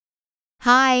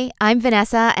Hi, I'm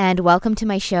Vanessa, and welcome to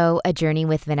my show, A Journey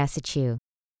with Vanessa Chu.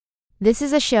 This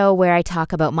is a show where I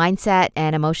talk about mindset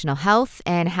and emotional health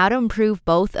and how to improve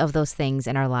both of those things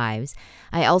in our lives.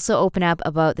 I also open up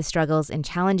about the struggles and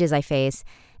challenges I face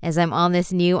as I'm on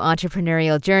this new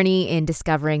entrepreneurial journey in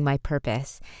discovering my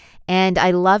purpose. And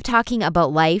I love talking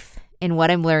about life and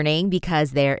what I'm learning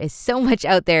because there is so much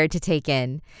out there to take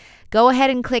in. Go ahead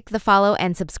and click the follow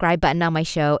and subscribe button on my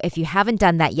show. If you haven't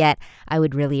done that yet, I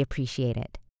would really appreciate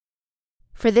it.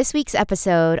 For this week's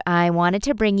episode, I wanted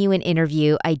to bring you an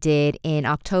interview I did in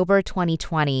October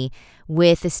 2020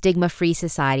 with the Stigma Free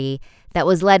Society that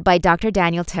was led by Dr.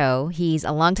 Daniel To. He's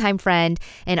a longtime friend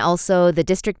and also the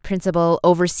district principal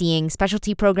overseeing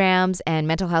specialty programs and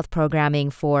mental health programming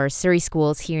for Surrey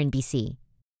schools here in BC.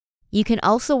 You can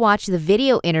also watch the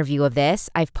video interview of this.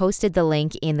 I've posted the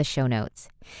link in the show notes.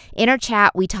 In our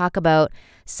chat, we talk about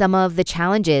some of the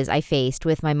challenges I faced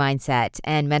with my mindset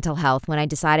and mental health when I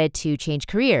decided to change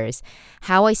careers,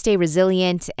 how I stay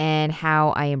resilient, and how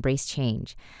I embrace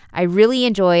change. I really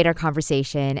enjoyed our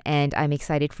conversation, and I'm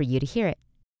excited for you to hear it.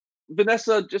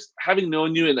 Vanessa, just having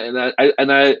known you,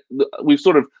 we've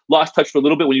sort of lost touch for a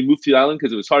little bit when you moved to the island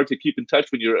because it was hard to keep in touch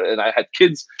and I had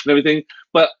kids and everything.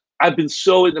 But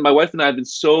my wife and I have been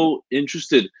so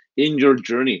interested in your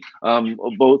journey,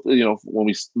 both when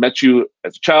we met you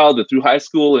as a child and through high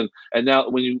school, and now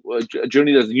when you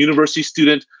journeyed as a university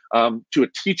student to a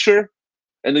teacher,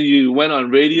 and then you went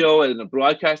on radio and a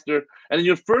broadcaster, and in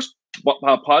your first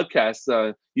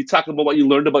podcast, you talk about what you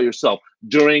learned about yourself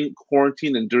during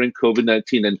quarantine and during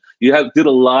COVID-19, and did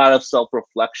a lot of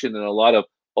self-reflection and a lot of,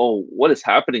 what is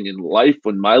happening in life,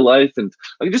 in my life, and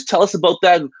just tell us about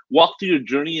that and walk through your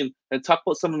journey and talk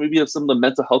about some of the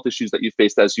mental health issues that you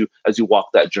faced as you walk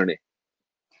that journey.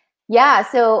 Yeah.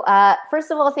 So first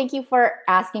of all, thank you for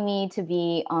asking me to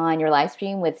be on your live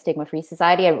stream with Stigma Free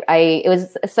Society. It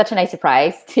was such a nice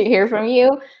surprise to hear from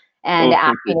you and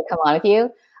ask me to come on with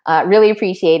you. Really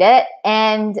appreciate it.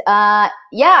 And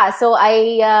so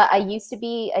I used to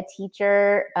be a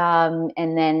teacher,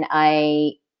 and then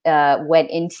I went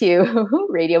into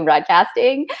radio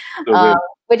broadcasting,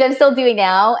 which I'm still doing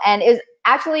now. And it's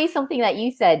actually something that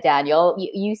you said, Daniel.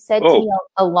 You said to me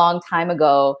a long time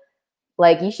ago,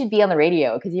 like, you should be on the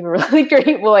radio because you have a really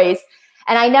great voice.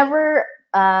 And I never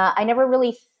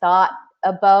really thought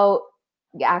about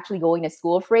actually going to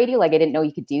school for radio. Like, I didn't know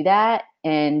you could do that.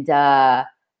 And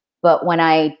but when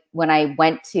I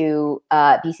went to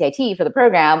BCIT for the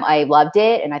program, I loved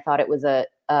it, and I thought it was a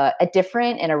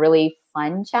different and a really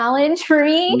fun challenge for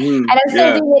me. And I'm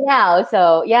still doing it now.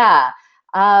 So yeah.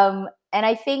 And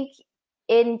I think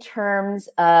in terms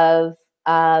of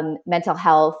mental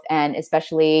health, and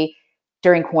especially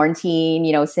during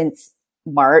quarantine, since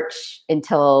March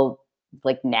until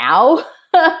like now.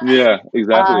 Yeah,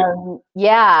 exactly.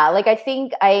 I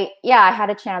think I had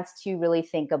a chance to really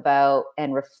think about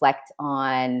and reflect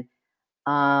on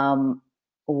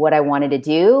what I wanted to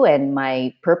do and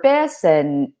my purpose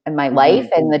and my life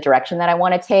and the direction that I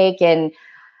want to take. And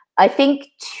I think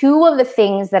two of the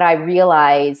things that I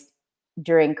realized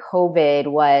during COVID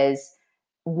was,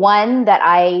 one, that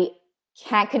I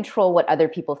can't control what other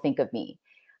people think of me.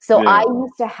 So I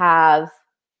used to have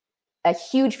a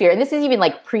huge fear, and this is even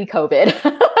like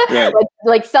pre-COVID,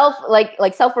 like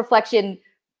self-reflection,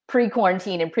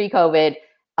 pre-quarantine and pre-COVID,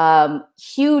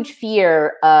 huge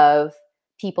fear of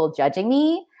people judging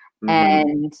me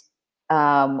and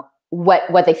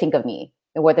what they think of me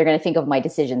and what they're going to think of my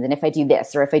decisions, and if I do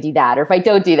this or if I do that, or if I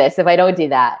don't do this, if I don't do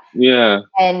that. Yeah.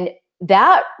 And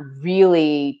that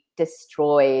really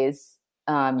destroys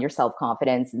your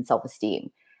self-confidence and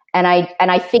self-esteem. And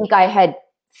I think I had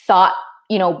thought,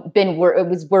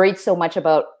 was worried so much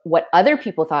about what other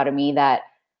people thought of me that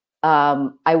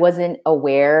I wasn't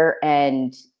aware,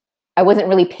 and I wasn't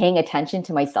really paying attention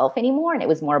to myself anymore. And it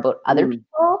was more about other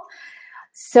people.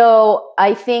 So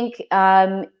I think,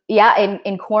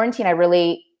 in quarantine, I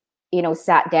really,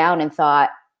 sat down and thought,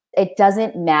 it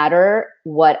doesn't matter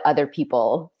what other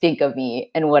people think of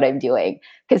me and what I'm doing,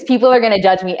 because people are going to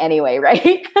judge me anyway,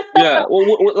 right? Yeah.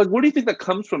 Well, like, where do you think that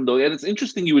comes from, though? And it's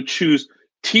interesting you would choose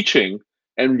teaching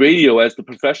and radio as the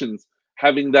professions,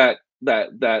 having that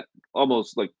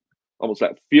almost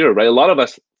that fear, right? A lot of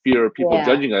us fear people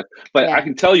judging us, but I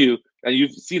can tell you, and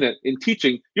you've seen it in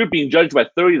teaching, you're being judged by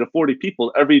 30 to 40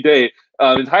 people every day.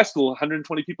 In high school,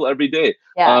 120 people every day.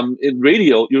 In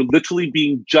radio, you're literally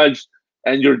being judged,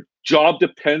 and your job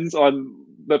depends on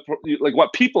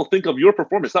what people think of your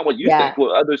performance, not what you think,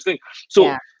 what others think.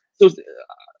 So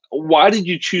why did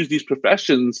you choose these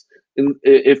professions?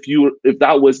 If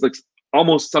that was like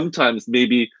almost sometimes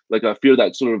maybe like a fear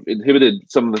that sort of inhibited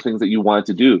some of the things that you wanted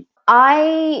to do?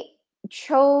 I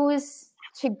chose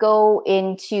to go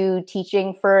into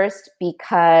teaching first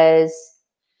because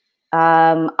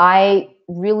I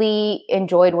really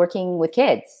enjoyed working with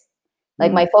kids.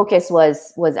 Like my focus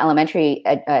was elementary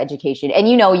education, and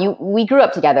we grew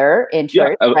up together in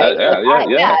church, right?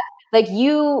 Yeah. Like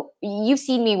you've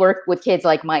seen me work with kids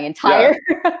like my entire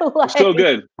life. So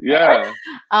good, yeah.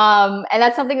 And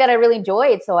that's something that I really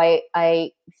enjoyed. So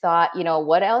I thought,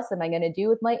 what else am I going to do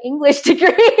with my English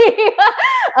degree?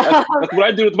 That's what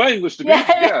I do with my English degree.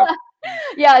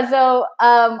 Yeah. So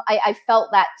I felt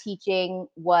that teaching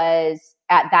was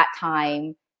at that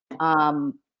time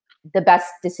the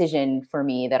best decision for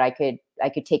me that I could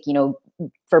take,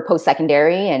 for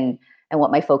post-secondary and what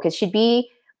my focus should be.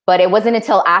 But it wasn't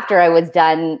until after I was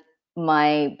done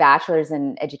my bachelor's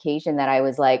in education that I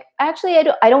was like, actually,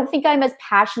 I don't think I'm as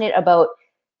passionate about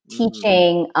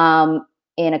teaching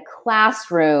in a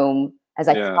classroom as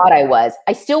I thought I was.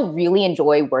 I still really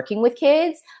enjoy working with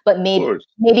kids, but maybe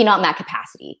not in that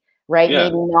capacity, right?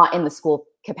 Maybe not in the school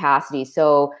capacity.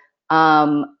 So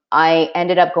I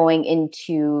ended up going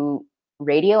into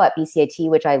radio at BCIT,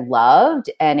 which I loved,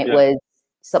 and it was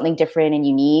something different and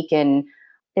unique. And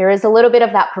there is a little bit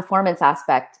of that performance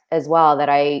aspect as well that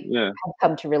I have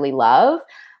come to really love.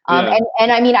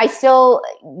 And I mean, I still,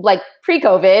 like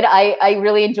pre-COVID, I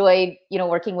really enjoyed,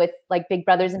 working with like big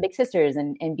brothers and big sisters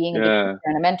and being a big teacher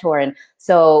and a mentor. And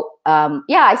so,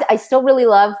 I still really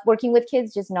love working with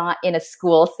kids, just not in a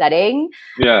school setting.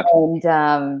 Yeah.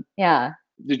 And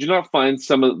did you not find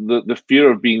some of the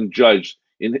fear of being judged?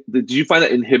 Did you find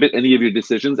that inhibit any of your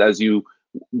decisions as you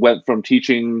went from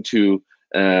teaching to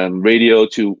radio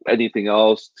to anything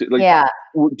else?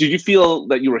 Did you feel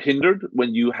that you were hindered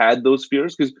when you had those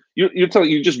fears? Because you're telling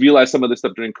you just realized some of this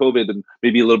stuff during COVID and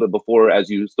maybe a little bit before as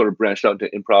you sort of branched out into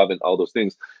improv and all those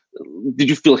things. Did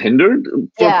you feel hindered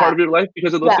for part of your life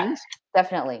because of those things?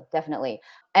 Definitely.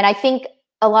 And I think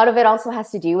a lot of it also has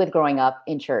to do with growing up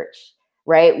in church.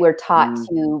 Right? We're taught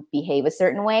to behave a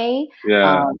certain way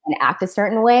and act a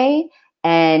certain way.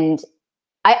 And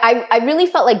I really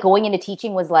felt like going into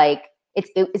teaching was like,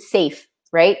 it's safe,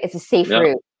 right? It's a safe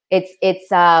route.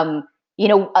 It's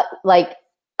like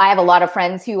I have a lot of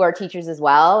friends who are teachers as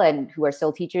well and who are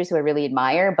still teachers who I really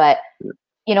admire. But,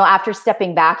 after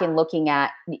stepping back and looking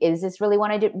at, is this really what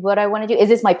I want to do? Is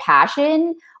this my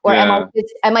passion? Or am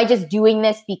I just doing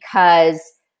this because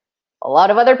a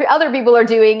lot of other people are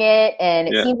doing it and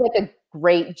it seems like a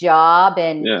great job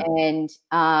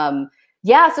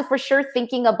so for sure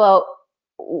thinking about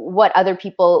what other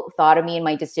people thought of me and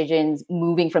my decisions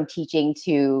moving from teaching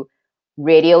to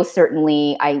radio,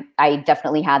 certainly I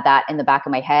definitely had that in the back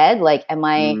of my head. Like, am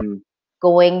I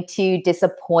going to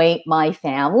disappoint my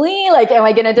family? Like, am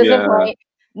I going to disappoint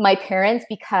my parents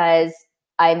because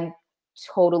I'm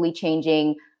totally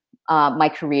changing my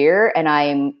career? And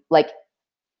I'm like,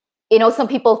 some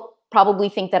people probably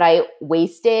think that I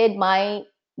wasted my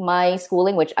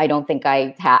schooling, which I don't think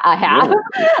I have.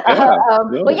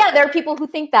 But there are people who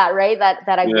think that, right? That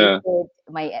I wasted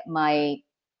my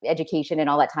education and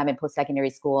all that time in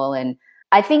post-secondary school. And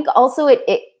I think also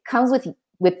it comes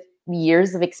with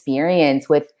years of experience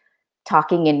with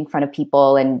talking in front of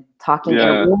people and talking in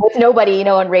a room with nobody,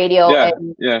 on radio.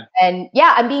 And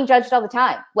I'm being judged all the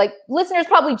time. Like listeners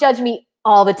probably judge me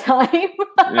all the time.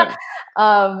 But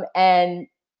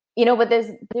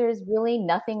there's really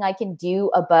nothing I can do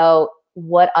about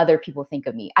what other people think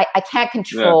of me. I can't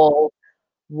control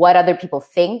what other people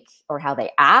think or how they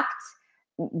act,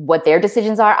 what their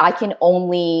decisions are. I can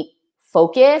only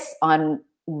focus on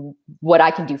what I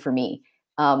can do for me,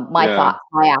 my thoughts,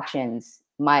 my actions,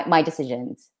 my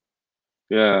decisions.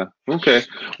 Yeah. Okay.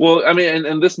 Well, I mean,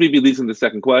 and this maybe leads into the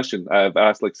second question. I've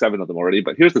asked like 7 of them already,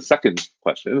 but here's the second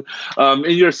question.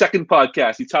 In your second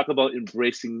podcast, you talk about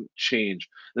embracing change.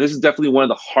 And this is definitely one of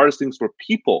the hardest things for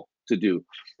people to do.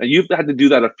 And you've had to do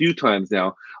that a few times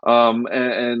now.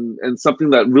 And something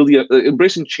that really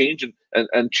embracing change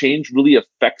and change really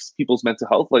affects people's mental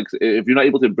health. Like if you're not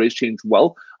able to embrace change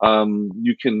well,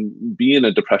 you can be in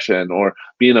a depression or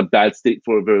be in a bad state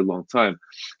for a very long time.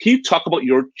 Can you talk about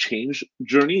your change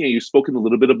journey? And you've spoken a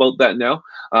little bit about that now,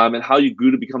 and how you grew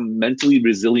to become mentally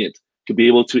resilient to be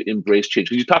able to embrace change.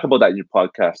 Because you talk about that in your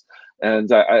podcast.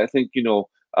 And I think,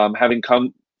 having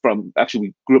come from, actually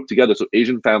we grew up together, so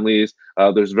Asian families,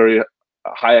 there's very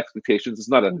high expectations. It's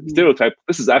not a stereotype.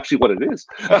 This is actually what it is.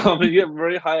 You have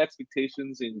very high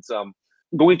expectations, and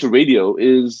going to radio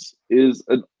is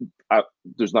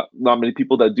there's not many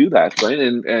people that do that, right?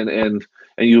 And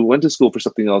you went to school for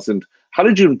something else. And how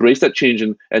did you embrace that change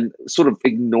and sort of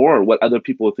ignore what other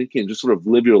people are thinking and just sort of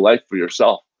live your life for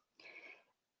yourself?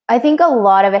 I think a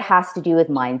lot of it has to do with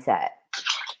mindset.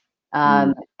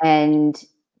 And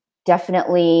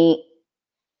definitely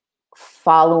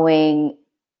following,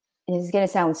 this is going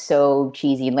to sound so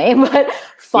cheesy and lame, but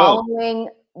following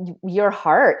your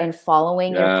heart and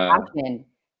following your passion.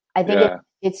 I think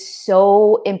it's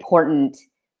so important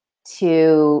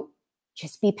to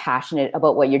just be passionate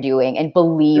about what you're doing and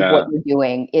believe what you're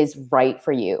doing is right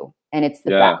for you and it's the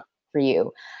best for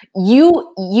you.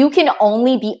 You can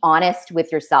only be honest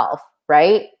with yourself,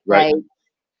 right? Like,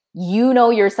 you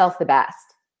know yourself the best.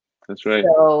 That's right.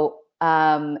 So,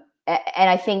 and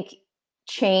I think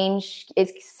change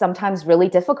is sometimes really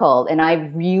difficult. And I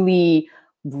really,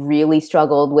 really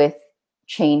struggled with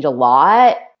change a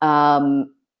lot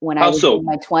when I was in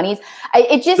my 20s.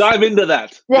 It just dive into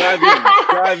that.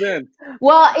 Dive in.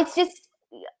 Well, it's just,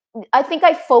 I think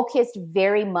I focused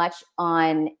very much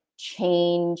on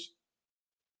change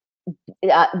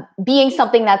being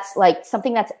something that's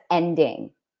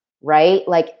ending, right?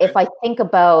 Like if I think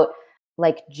about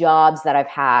like jobs that I've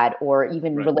had or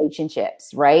even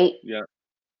relationships, right? Yeah.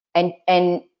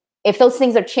 And if those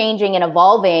things are changing and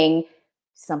evolving,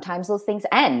 sometimes those things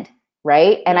end,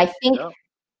 right? And I think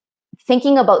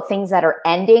thinking about things that are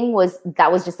ending was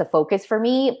just a focus for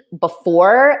me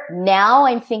before. Now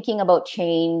I'm thinking about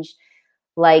change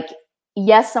like,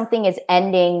 yes, something is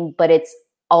ending, but it's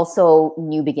also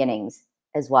new beginnings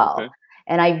as well. Okay.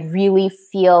 And I really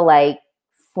feel like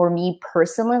for me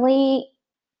personally,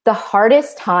 the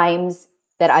hardest times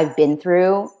that I've been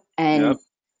through and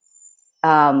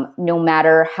no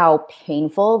matter how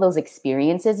painful those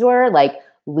experiences were, like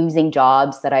losing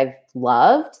jobs that I've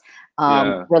loved,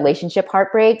 relationship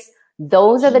heartbreaks,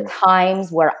 those are the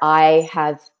times where I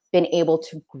have been able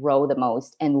to grow the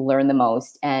most and learn the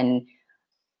most and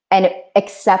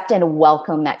accept and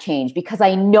welcome that change because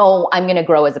I know I'm going to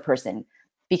grow as a person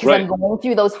because I'm going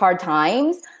through those hard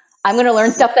times. I'm going to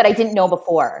learn stuff that I didn't know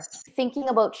before. Thinking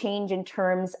about change in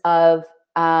terms of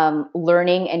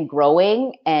learning and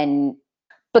growing and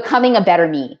becoming a better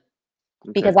me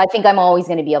because I think I'm always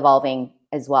going to be evolving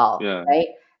as well. Right.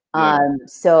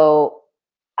 So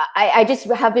I just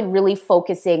have been really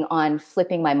focusing on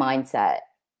flipping my mindset,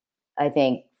 I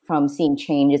think, from seeing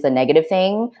change as a negative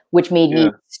thing, which made me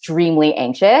extremely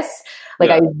anxious. Like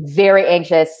I was very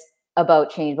anxious about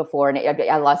change before and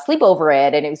I lost sleep over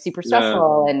it and it was super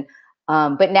stressful. And,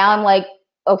 but now I'm like,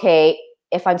 okay,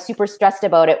 if I'm super stressed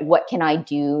about it, what can I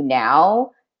do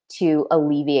now to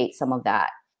alleviate some of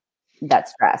that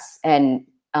stress and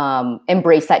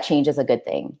embrace that change as a good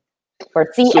thing or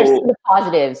see the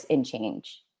positives in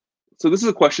change? So this is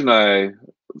a question I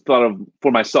thought of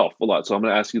for myself a lot. So I'm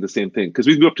going to ask you the same thing because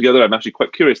we grew up together. I'm actually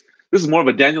quite curious. This is more of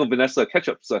a Daniel Vanessa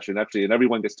catch-up session, actually, and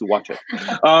everyone gets to watch it.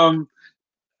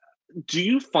 Do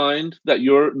you find that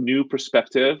your new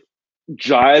perspective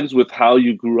jives with how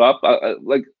you grew up?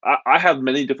 I have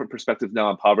many different perspectives now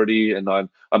on poverty and on,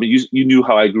 I mean, you knew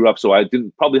how I grew up, so I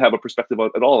didn't probably have a perspective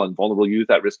at all on vulnerable youth,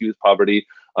 at-risk youth, poverty,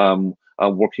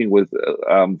 working with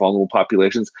vulnerable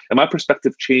populations. And my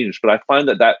perspective changed, but I find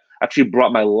that actually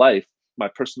brought my life, my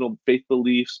personal faith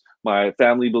beliefs, my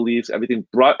family beliefs, everything,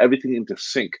 brought everything into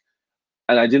sync.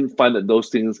 And I didn't find that those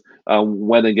things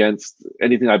went against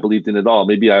anything I believed in at all.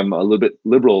 Maybe I'm a little bit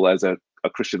liberal as a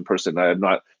Christian person. I am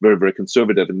not very, very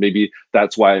conservative, and maybe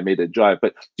that's why I made it jive.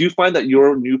 But do you find that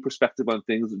your new perspective on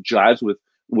things jives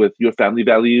with your family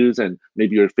values and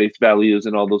maybe your faith values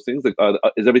and all those things? Like,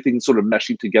 is everything sort of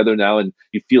meshing together now and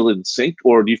you feel in sync,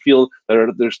 or do you feel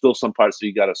there's still some parts that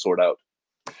you got to sort out?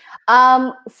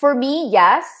 For me,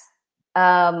 yes.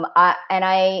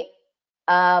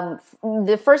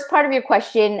 The first part of your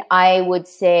question, I would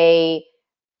say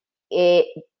it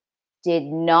did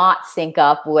not sync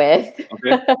up with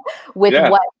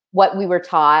what we were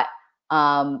taught,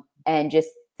 and just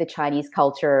the Chinese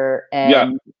culture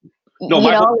and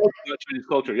Chinese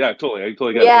culture. Yeah, totally. I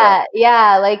totally get it.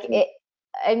 Yeah. Like it.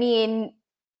 I mean,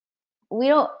 we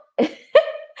don't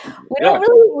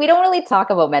really talk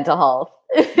about mental health.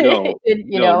 No,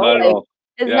 not at all.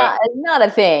 It's not a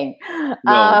thing.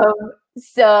 No.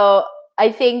 So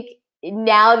I think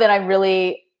now that I'm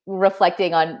really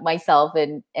reflecting on myself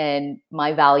and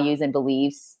my values and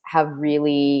beliefs have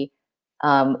really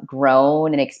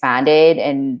grown and expanded.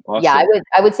 And awesome.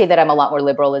 I would say that I'm a lot more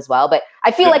liberal as well, but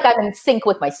I feel like I'm in sync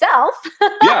with myself.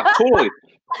 Yeah, totally.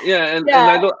 Yeah. And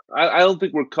I don't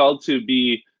think we're called to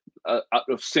be out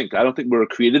of sync. I don't think we're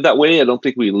created that way. I don't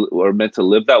think we are meant to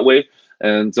live that way.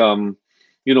 And,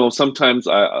 sometimes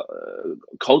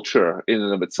culture in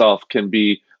and of itself can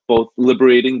be both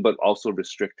liberating, but also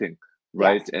restricting.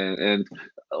 Right. Yes. And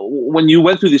when you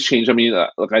went through this change, I mean,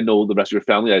 like I know the rest of your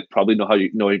family, I probably know how you're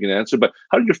going to answer, but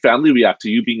how did your family react to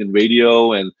you being in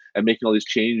radio and making all these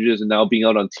changes and now being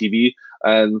out on TV?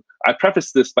 And I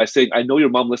preface this by saying, I know your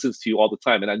mom listens to you all the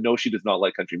time, and I know she does not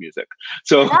like country music.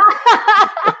 So,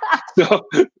 so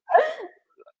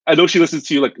I know she listens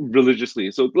to you like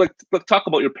religiously. So like talk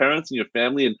about your parents and your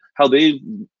family and how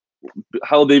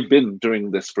they've been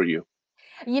during this for you.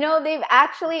 You know,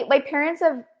 my parents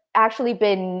have actually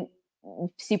been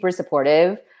super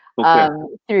supportive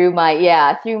through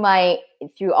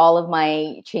all of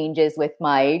my changes with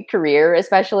my career,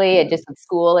 especially and just with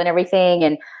school and everything.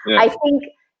 And I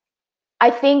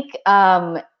think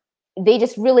they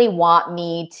just really want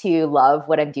me to love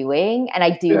what I'm doing, and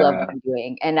I do love what I'm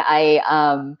doing. And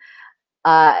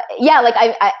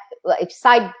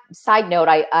side note,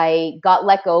 I got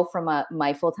let go from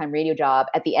my full-time radio job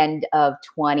at the end of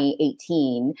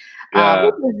 2018, which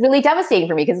was really devastating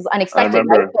for me because it's unexpected.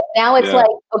 Right? But now it's like,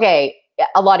 okay,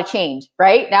 a lot of change,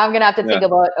 right? Now I'm gonna have to think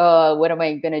about what am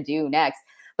I gonna do next?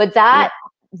 But that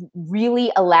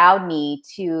really allowed me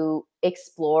to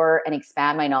explore and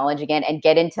expand my knowledge again and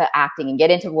get into acting and get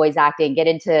into voice acting, get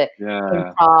into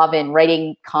improv and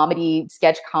writing comedy,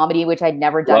 sketch comedy, which I'd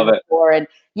never done before. And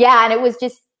and it was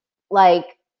just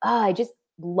like, I just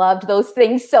loved those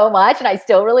things so much. And I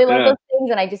still really love those things.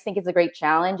 And I just think it's a great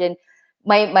challenge. And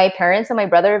my parents and my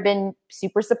brother have been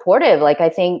super supportive. Like, I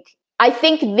think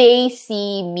they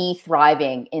see me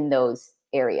thriving in those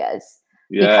areas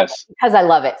because I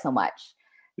love it so much.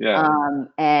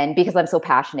 And because I'm so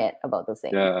passionate about those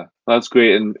things. Yeah, that's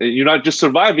great. And you're not just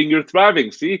surviving, you're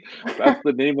thriving. See, that's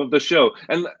the name of the show.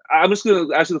 And I'm just going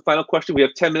to ask you the final question. We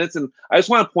have 10 minutes. And I just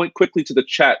want to point quickly to the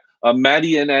chat.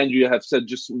 Maddie and Andrea have said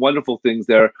just wonderful things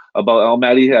there about how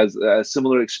Maddie has a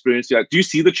similar experience. Do you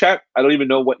see the chat? I don't even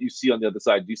know what you see on the other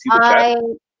side. Do you see the chat?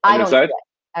 I don't see it.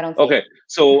 I don't see it.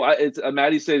 So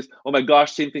Maddie says, oh my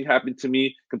gosh, same thing happened to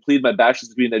me. Completed my bachelor's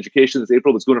degree in education this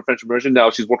April. Was going to French immersion. Now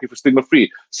she's working for Stigma Free.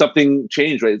 Something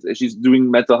changed, right? She's doing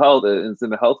mental health and it's in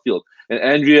the health field. And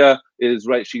Andrea is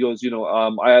right. She goes,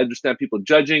 I understand people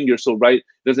judging. You're so right.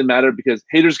 It doesn't matter because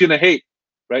haters gonna hate,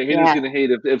 right? Haters gonna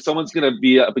hate. If someone's gonna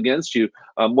be up against you,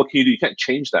 what can you do? You can't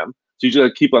change them. So you just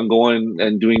gotta keep on going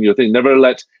and doing your thing. Never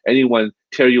let anyone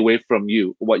tear you away from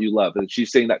what you love. And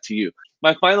she's saying that to you.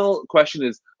 My final question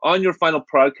is, on your final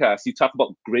podcast, you talk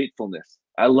about gratefulness.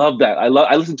 I love that. I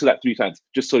listened to that 3 times,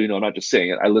 just so you know, I'm not just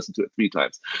saying it. I listened to it 3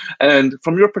 times. And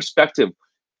from your perspective,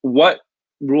 what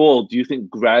role do you think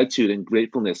gratitude and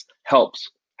gratefulness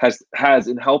has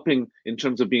in helping in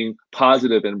terms of being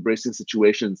positive and embracing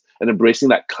situations and embracing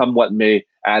that come what may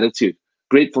attitude?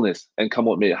 Gratefulness and come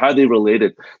what may, how are they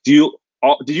related? Did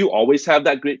you always have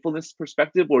that gratefulness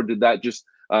perspective, or did that just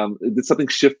did something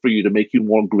shift for you to make you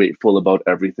more grateful about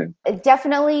everything?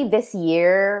 Definitely this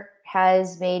year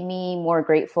has made me more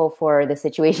grateful for the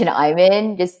situation I'm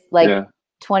in. Just like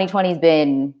 2020 has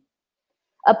been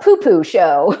a poo-poo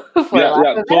show for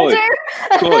lack of totally.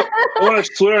 Totally. I want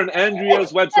to swear on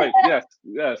Andrea's website.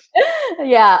 Yes.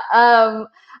 Yeah.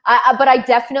 But I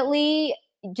definitely,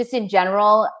 just in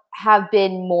general, have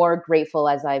been more grateful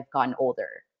as I've gotten older.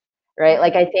 Right.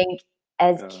 Like, I think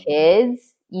as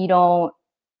kids, you don't,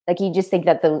 like, you just think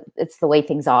that it's the way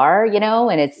things are, and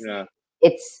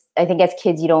I think as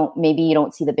kids, you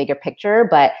don't see the bigger picture.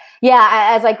 But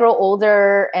as I grow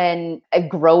older and I've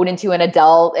grown into an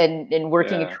adult and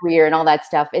working a career and all that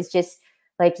stuff, it's just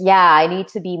like, I need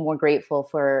to be more grateful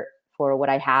for what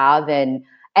I have. And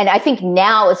I think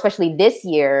now, especially this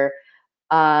year,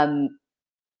 I've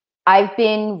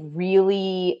been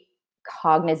really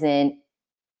cognizant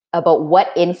about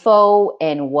what info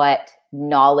and what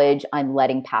knowledge I'm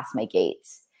letting pass my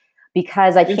gates,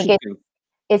 because I think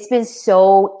it's been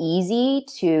so easy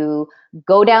to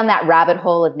go down that rabbit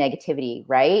hole of negativity,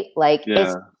 right? Like,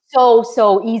 it's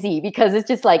so easy because it's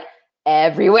just like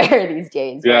everywhere these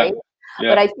days, right?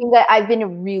 But I think that I've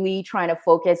been really trying to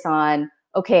focus on,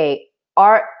 okay,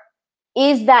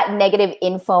 is that negative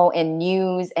info and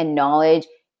news and knowledge,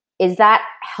 is that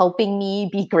helping me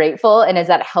be grateful? And is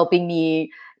that helping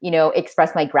me,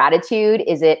 express my gratitude?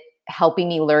 Is it helping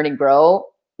me learn and grow?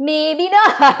 Maybe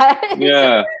not.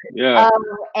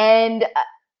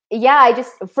 I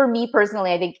just, for me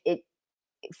personally, I think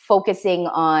focusing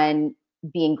on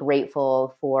being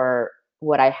grateful for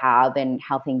what I have and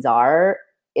how things are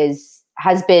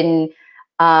has been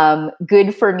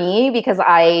good for me, because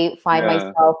I find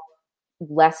myself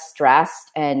less stressed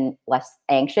and less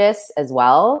anxious as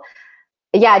well.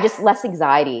 Just less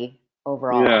anxiety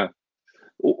overall.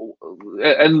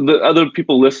 and the other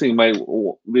people listening might,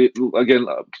 again,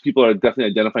 people are definitely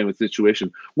identifying with the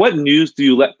situation. What news do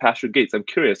you let past your gates? I'm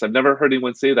curious. I've never heard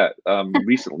anyone say that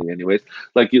recently, anyways.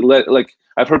 Like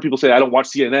I've heard people say I don't watch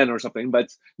CNN or something,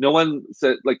 but no one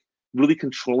said like really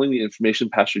controlling the information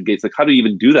past your gates. Like, how do you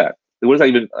even do that? What does that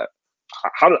even?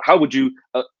 How would you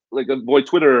like avoid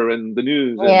Twitter and the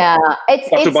news? And Yeah,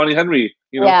 Dr. Bonnie Henry.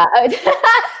 Yeah,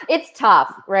 it's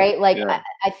tough, right? Like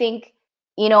I think,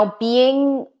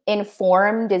 being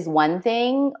informed is one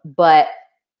thing, but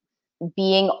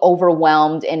being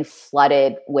overwhelmed and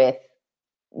flooded with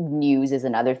news is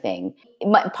another thing.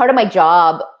 Part of my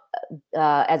job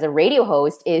as a radio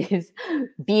host is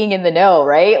being in the know,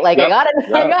 right? Like I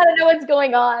gotta know what's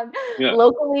going on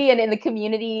locally and in the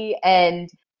community.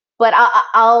 But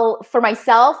I'll for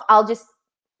myself, I'll just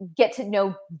get to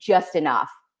know just enough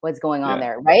what's going on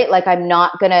there, right? Like I'm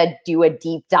not gonna do a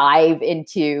deep dive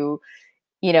into,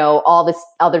 all this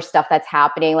other stuff that's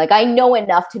happening. Like I know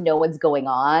enough to know what's going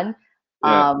on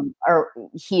or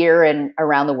here and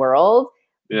around the world.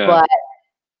 Yeah. But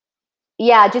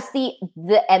just the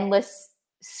endless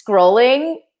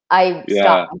scrolling, I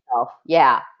stop myself.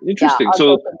 Yeah. Interesting.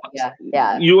 So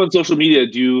you on social media,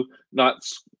 do you not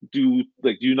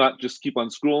just keep on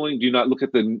scrolling? Do you not look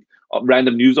at the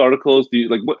random news articles? Do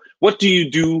you what do you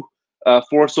do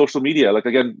for social media? Like,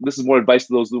 again, this is more advice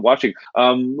to those who are watching.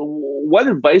 What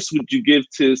advice would you give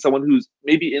to someone who's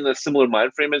maybe in a similar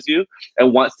mind frame as you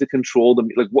and wants to control them?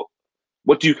 Like,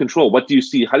 what do you control? What do you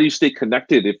see? How do you stay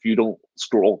connected if you don't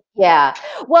scroll? Yeah.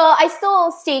 Well, I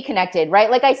still stay connected, right?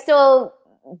 Like I still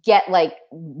get like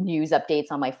news updates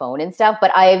on my phone and stuff,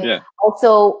 but I've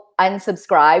also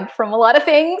unsubscribed from a lot of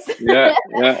things.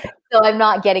 So I'm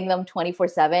not getting them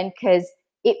 24/7 because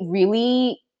it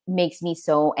really makes me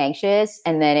so anxious,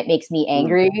 and then it makes me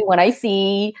angry when I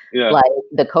see like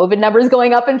the COVID numbers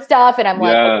going up and stuff, and I'm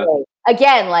like, okay,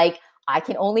 again, like I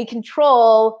can only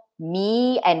control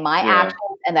me and my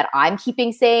actions, and that I'm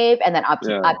keeping safe, and then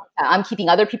I'm keeping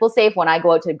other people safe when I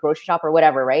go out to grocery shop or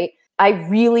whatever, right? I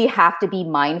really have to be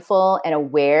mindful and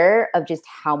aware of just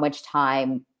how much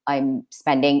time I'm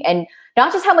spending, and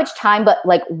not just how much time, but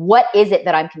like what is it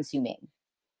that I'm consuming?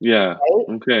 Yeah.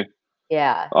 Right? Okay.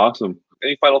 Yeah. Awesome.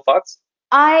 Any final thoughts?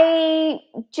 I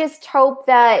just hope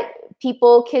that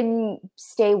people can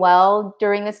stay well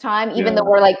during this time, even though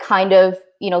we're like kind of,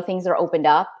 things are opened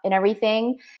up and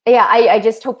everything. Yeah. I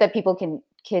just hope that people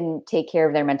can take care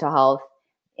of their mental health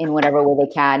in whatever way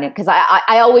they can. Because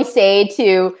I always say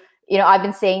to, I've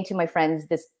been saying to my friends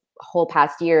this whole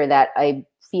past year that I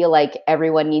feel like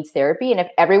everyone needs therapy. And if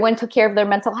everyone took care of their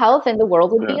mental health, then the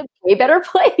world would be a way better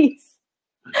place.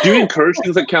 Do you encourage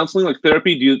things like counseling, like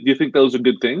therapy? Do you think those are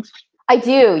good things? I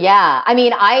do. Yeah. I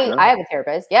mean, I have a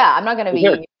therapist. Yeah. I'm not going to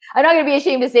be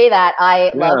ashamed to say that.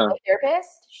 I love my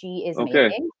therapist. She is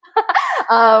amazing.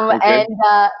 And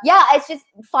it's just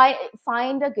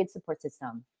find a good support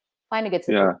system. Find a good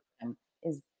support system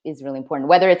is really important.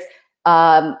 Whether it's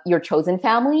your chosen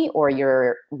family or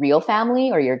your real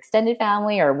family or your extended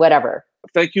family or whatever.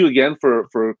 Thank you again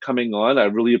for coming on. I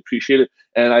really appreciate it.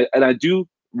 And I do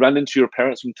run into your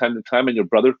parents from time to time, and your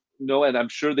brother, and I'm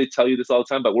sure they tell you this all the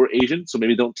time, but we're Asian, so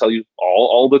maybe don't tell you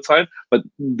all the time, but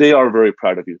they are very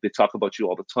proud of you. They talk about you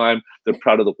all the time. They're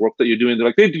proud of the work that you're doing. They're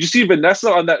like, hey, did you see Vanessa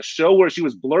on that show where she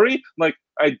was blurry? I'm like,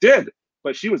 I did,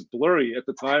 but she was blurry at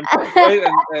the time. Right?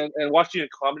 and watching your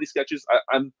comedy sketches,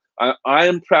 I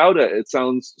am proud. It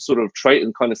sounds sort of trite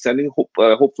and condescending.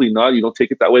 Hopefully not. You don't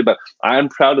take it that way, but I am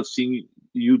proud of seeing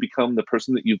you become the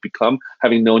person that you've become,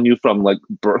 having known you from like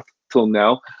birth till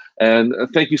now. And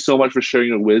thank you so much for sharing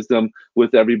your wisdom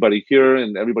with everybody here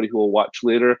and everybody who will watch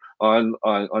later on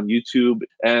YouTube.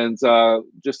 And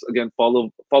just again, follow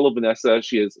Vanessa.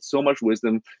 She has so much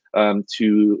wisdom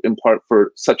to impart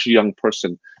for such a young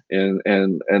person. And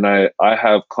I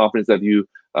have confidence that you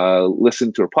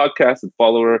listen to her podcast and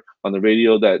follow her on the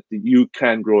radio, that you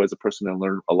can grow as a person and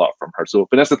learn a lot from her. So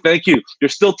Vanessa, thank you. You're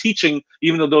still teaching,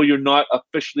 even though you're not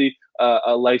officially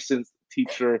a licensed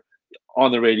teacher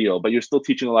on the radio, but you're still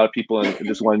teaching a lot of people, and I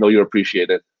just want to know you appreciate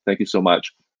it. Thank you so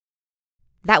much.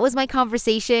 That was my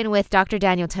conversation with Dr.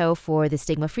 Daniel To for the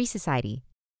Stigma Free Society.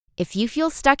 If you feel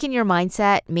stuck in your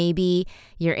mindset, maybe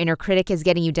your inner critic is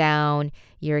getting you down,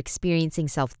 you're experiencing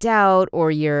self-doubt, or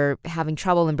you're having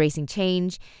trouble embracing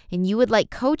change, and you would like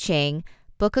coaching,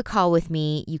 book a call with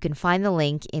me. You can find the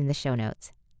link in the show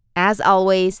notes. As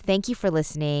always, thank you for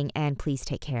listening, and please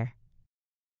take care.